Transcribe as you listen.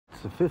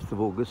It's the 5th of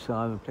August, so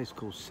I'm in a place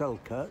called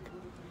Selkirk.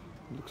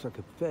 It looks like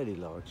a fairly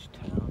large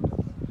town.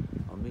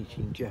 I'm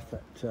meeting Jeff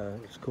at,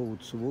 it's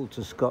called Sir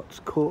Walter Scott's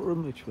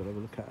courtroom, which we'll have a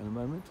look at in a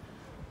moment.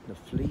 The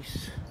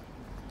Fleece,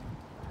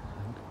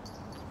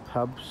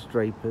 pubs,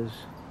 drapers,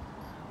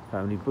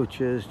 family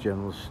butchers,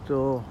 general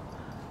store,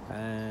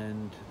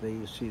 and there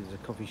you see there's a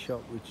coffee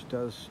shop which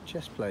does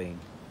chess playing,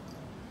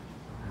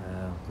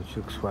 which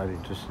looks quite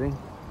interesting.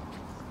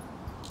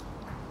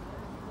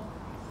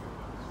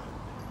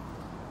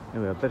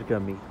 Anyway, I better go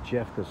and meet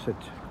Jeff because I said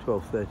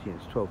 12:30 and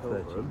it's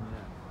 12:30.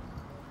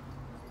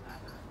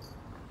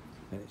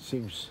 And it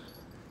seems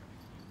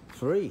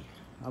free,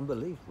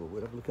 unbelievable.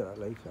 We'll have a look at that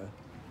later.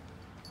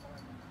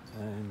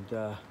 And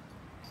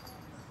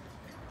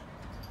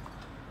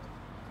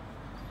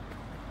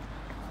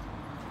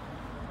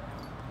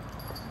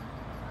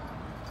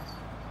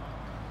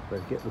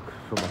better get look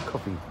for my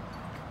coffee,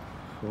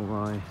 for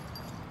my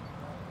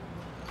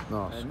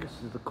mask. And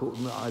this is the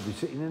courtroom that I'd be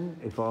sitting in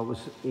if I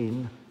was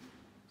in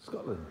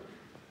Scotland.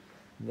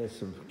 And there's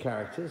some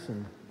characters,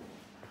 and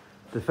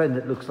the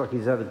defendant looks like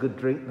he's had a good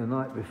drink the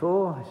night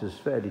before. This is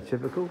fairly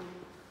typical.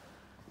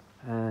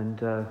 And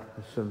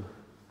there's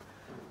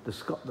the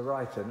Scott the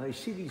writer. Now you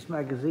see these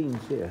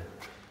magazines here,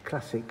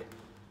 classic,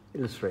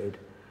 illustrated.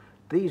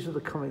 These are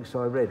the comics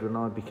I read when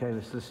I became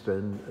a solicitor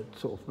and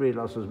sort of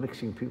realised I was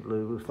mixing people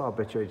who were far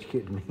better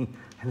educated than me,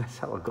 and that's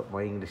how I got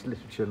my English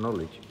literature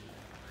knowledge.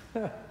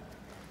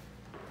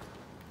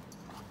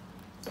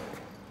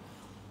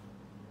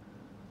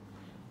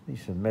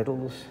 These are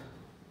medals.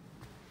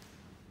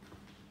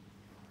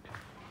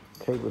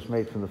 Tables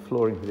made from the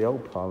flooring for the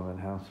old Parliament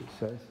House, it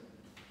says.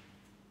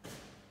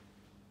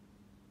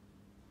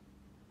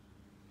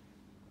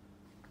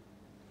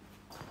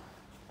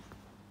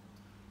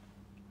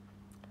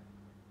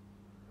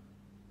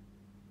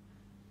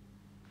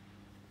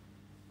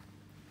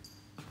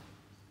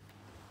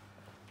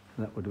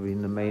 And that would have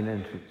been the main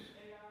entrance.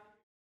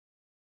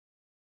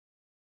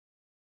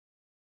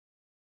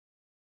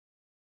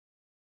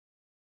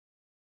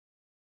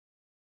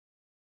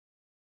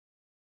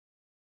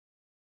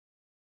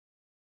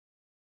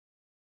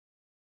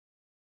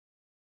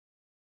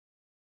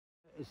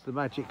 It's the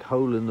magic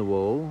hole in the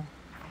wall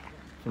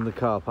from the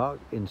car park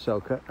in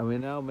Selkirk, and we're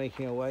now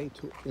making our way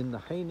to the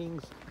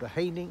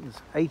Hainings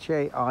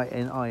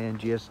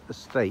H-A-I-N-I-N-G-S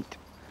estate.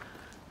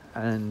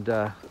 And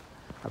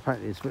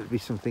apparently there's going to be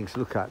some things to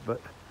look at, but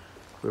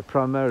we're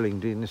primarily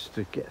doing this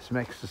to get some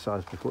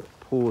exercise before it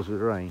pours with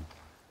rain.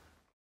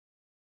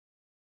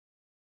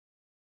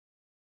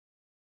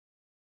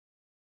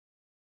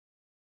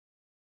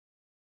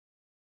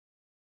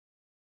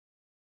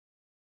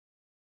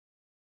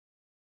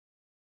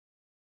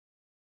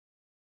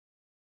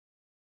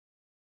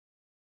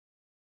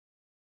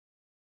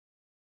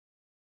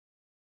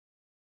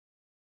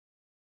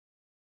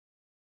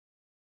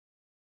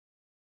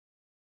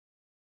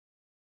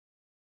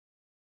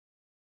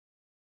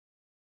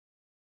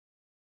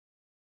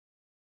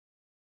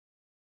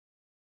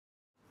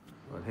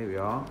 Well, here we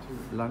are,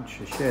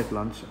 lunch, a shared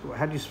lunch.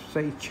 How do you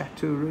say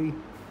charcuterie?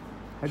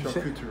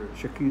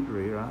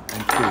 Charcuterie, right?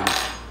 And cheese.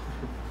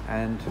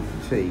 And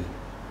tea.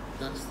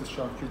 That's the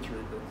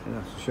charcuterie bit. And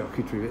that's the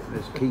charcuterie bit.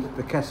 There's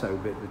the queso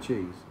bit, the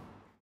cheese.